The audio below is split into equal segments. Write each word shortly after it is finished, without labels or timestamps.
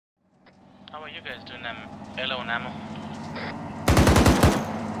How are you guys doing? Hello, ammo.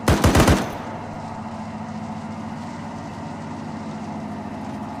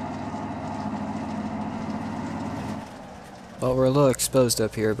 Well, we're a little exposed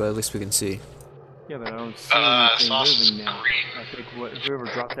up here, but at least we can see. Yeah, but I don't see anything moving now. I think whoever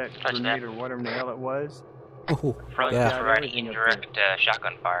dropped that grenade or whatever the hell it was. Oh, yeah. Providing indirect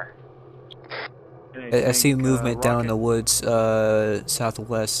shotgun fire. I see movement down in the woods,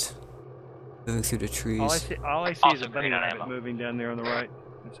 southwest, moving through the trees. All I see is a bunny rabbit moving down there on the right,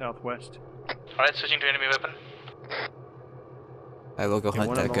 the southwest. Alright, switching to enemy weapon. I will go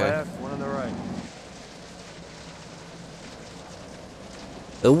hunt that guy. One on the left, one on the right.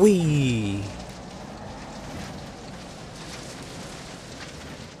 Wee!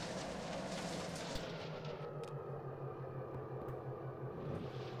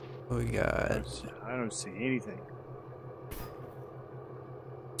 What we got? I don't see anything.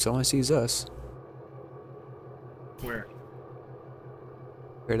 Someone sees us. Where?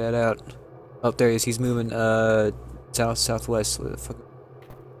 Figure that out. Oh, there he is. He's moving southwest.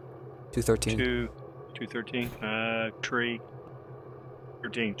 213. 213. Tree.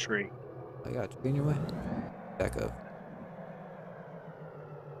 13 tree. I got a tree in your way. Back up.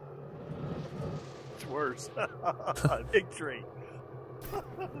 It's worse. Big tree.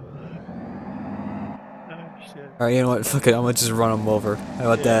 Oh shit. Alright, you know what? Fuck it. I'm gonna just run him over.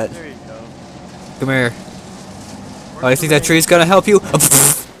 How about that? There you go. Come here. Oh, I think that tree's gonna help you.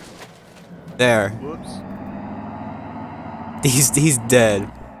 There. Whoops. He's dead.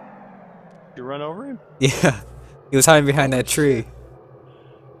 You run over him? Yeah. He was hiding behind that tree.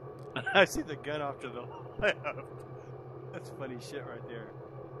 I see the gun off to the left. That's funny shit right there.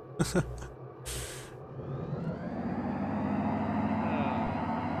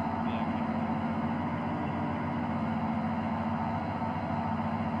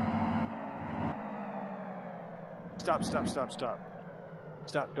 Stop, stop, stop, stop.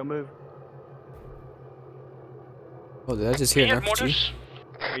 Stop, don't move. Oh, did I just hear an RPG?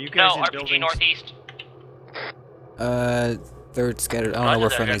 Are you guys in RPG buildings? northeast. They're scattered. I don't know where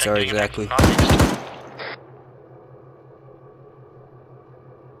friendlies are exactly.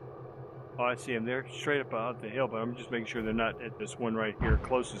 Oh, I see them. They're straight up out the hill, but I'm just making sure they're not at this one right here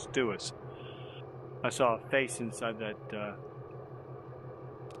closest to us. I saw a face inside that,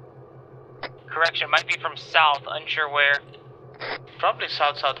 Correction, might be from south, unsure where. Probably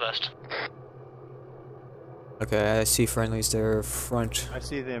south-southwest. Okay, I see friendlies there front. I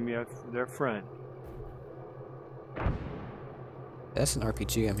see them, yeah, they're front. That's an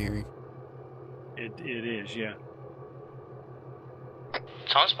RPG I'm hearing. It is, yeah.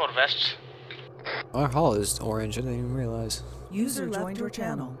 Transport west. Our hull is orange, I didn't even realize. User joined your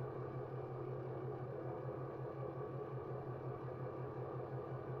channel.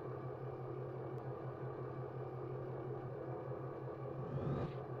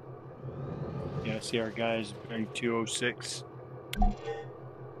 Yeah, I see our guys bearing 206.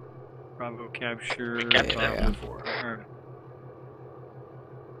 Bravo capture. Yeah. 4. Alright.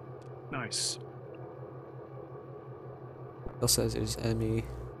 Nice. Still says there's enemy,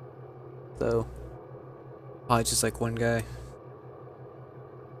 though. Probably just like one guy.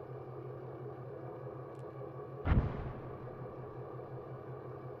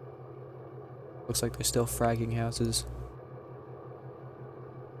 Looks like they're still fragging houses.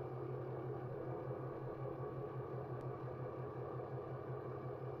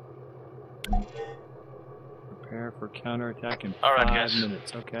 Prepare for counterattack in All right, 5 guys.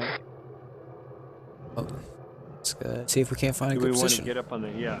 minutes, okay? Oh, let's see if we can't find a Do good we want to position. get up on the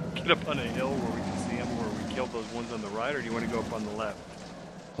get up on a hill where we can see them, where we killed those ones on the right, or do you want to go up on the left?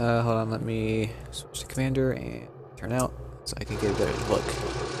 Hold on, let me switch to commander and turn out so I can get a better look.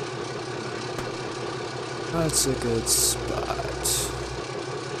 That's a good spot.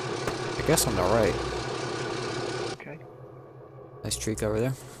 I guess on the right. Okay. Nice tree cover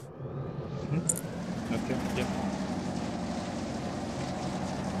there. Okay, yep.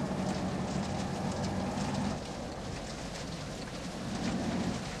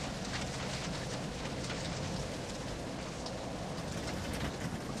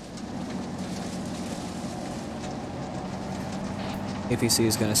 APC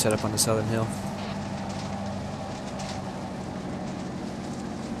is going to set up on the southern hill.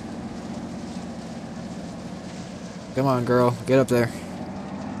 Come on, girl, get up there.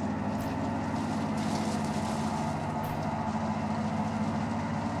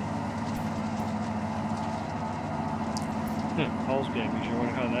 Pulse damage, I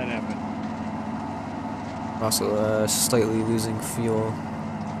wonder how that happened. Also, slightly losing fuel.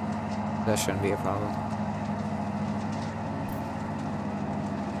 That shouldn't be a problem.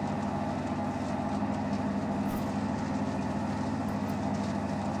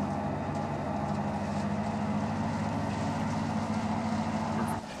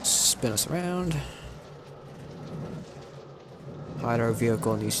 spin us around. Hide our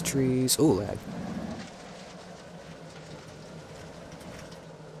vehicle in these trees. Ooh, lag.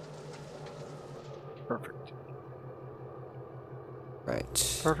 Perfect.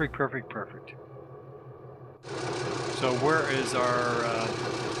 Right. Perfect, perfect, perfect. So where is our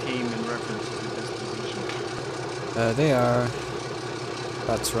team in reference to this position? They are...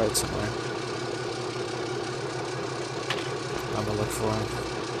 That's right somewhere. I'm gonna look for them.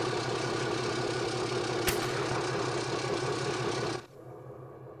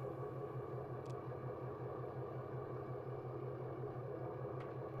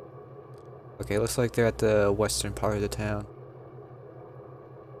 Okay, looks like they're at the western part of the town.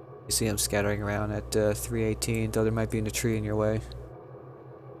 You see them scattering around at 318, though there might be in a tree in your way.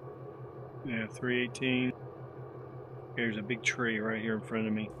 Yeah, 318. There's a big tree right here in front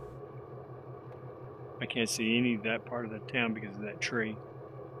of me. I can't see any of that part of the town because of that tree.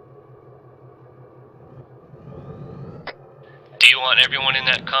 Do you want everyone in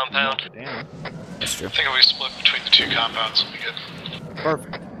that compound? Knock it down. That's true. I think if we split between the two compounds, it'll be good.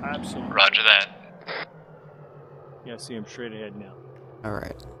 Perfect. Absolutely. Roger that. Yeah, I see him straight ahead now.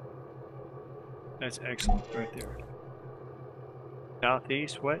 Alright. That's excellent right there.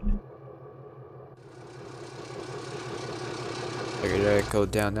 Southeast, what? Figured I'd go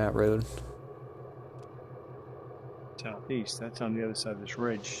down that road. Southeast. That's on the other side of this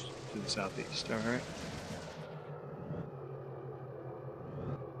ridge to the southeast. Alright.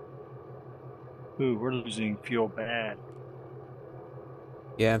 Ooh, we're losing fuel bad.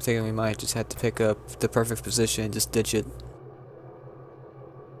 Yeah, I'm thinking we might just have to pick up the perfect position and just ditch it.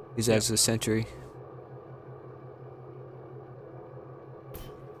 Use that as a sentry.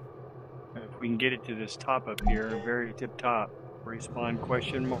 If we can get it to this top up here, very tip top. Respawn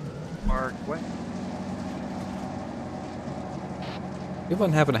question mark. What? You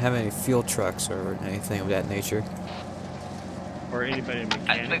wouldn't happen to have any fuel trucks or anything of that nature? Or anybody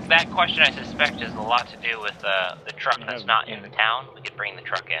mechanic? That question, I suspect, has a lot to do with the truck Yeah, that's have a not in the mechanic. town. We could bring the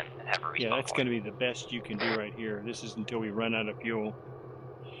truck in and have a respawn Yeah, that's going point. to be the best you can do right here. This is until we run out of fuel.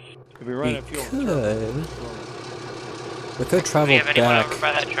 If we run We out of fuel, could Do travel we have anyone back, over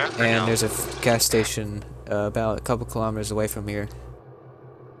by that truck or and no? there's a gas station about a couple kilometers away from here.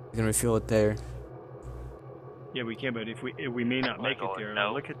 We can refuel it there. yeah, we can. But if we may not make it there.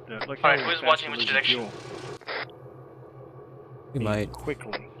 No. Look at the look Alright, how who's fast watching we're which losing direction? fuel. We might.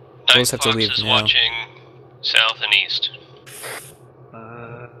 Quickly. We'll just have to Fox leave is now. watching south and east.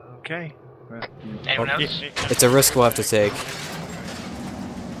 Okay. Anyone Oh, else? It's a risk we'll have to take.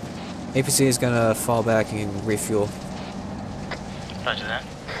 APC is gonna fall back and refuel. Roger that.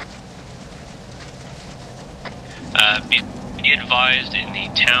 Be advised, in the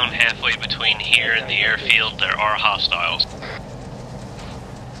town halfway between here and the airfield, there are hostiles.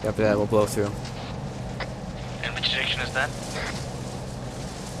 After that, we'll blow through. And which direction is that?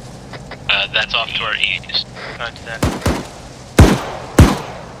 That's off to our east. Roger that.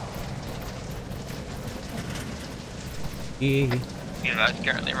 It's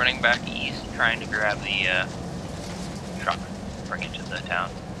currently running back east, trying to grab the truck, bring it to the town.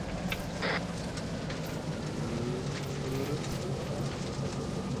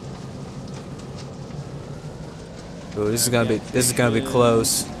 Ooh, this is gonna be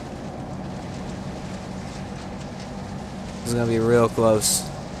close. This is gonna be real close.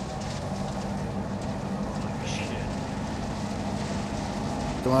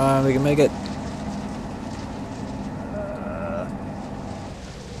 Come on, we can make it.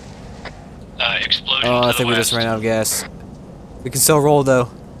 Explosion Oh, to I the think we just west. ran out of gas. We can still roll though.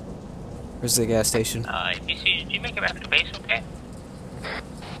 Where's the gas station? APC, did you make it back to base okay?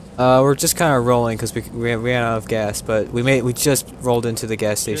 We're just kind of rolling because we ran out of gas, but we just rolled into the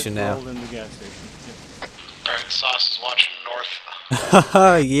gas station now. Rolled in the gas station. Alright, Sauce is watching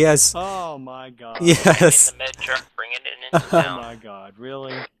north. Yes. Oh my god. Yes. In the mid truck, bring it in into Oh town. my god,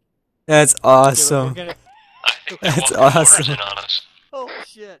 really? That's awesome. Okay, we're I think they're That's walking awesome. orders in on us. oh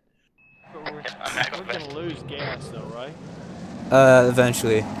shit. But we're gonna lose gas though, right?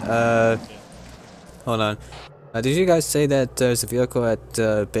 Eventually. Hold on. Did you guys say that there's a vehicle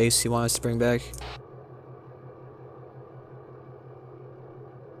at base you want us to bring back?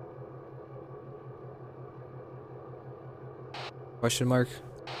 Question mark?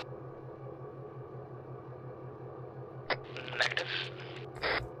 Negative.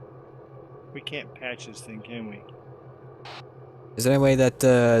 We can't patch this thing, can we? Is there any way that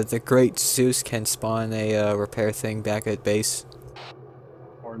the Great Zeus can spawn a repair thing back at base?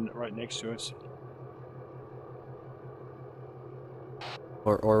 Or right next to us?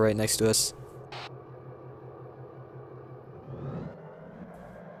 Or right next to us?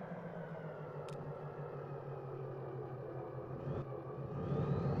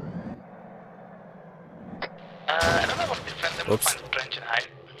 Whoops.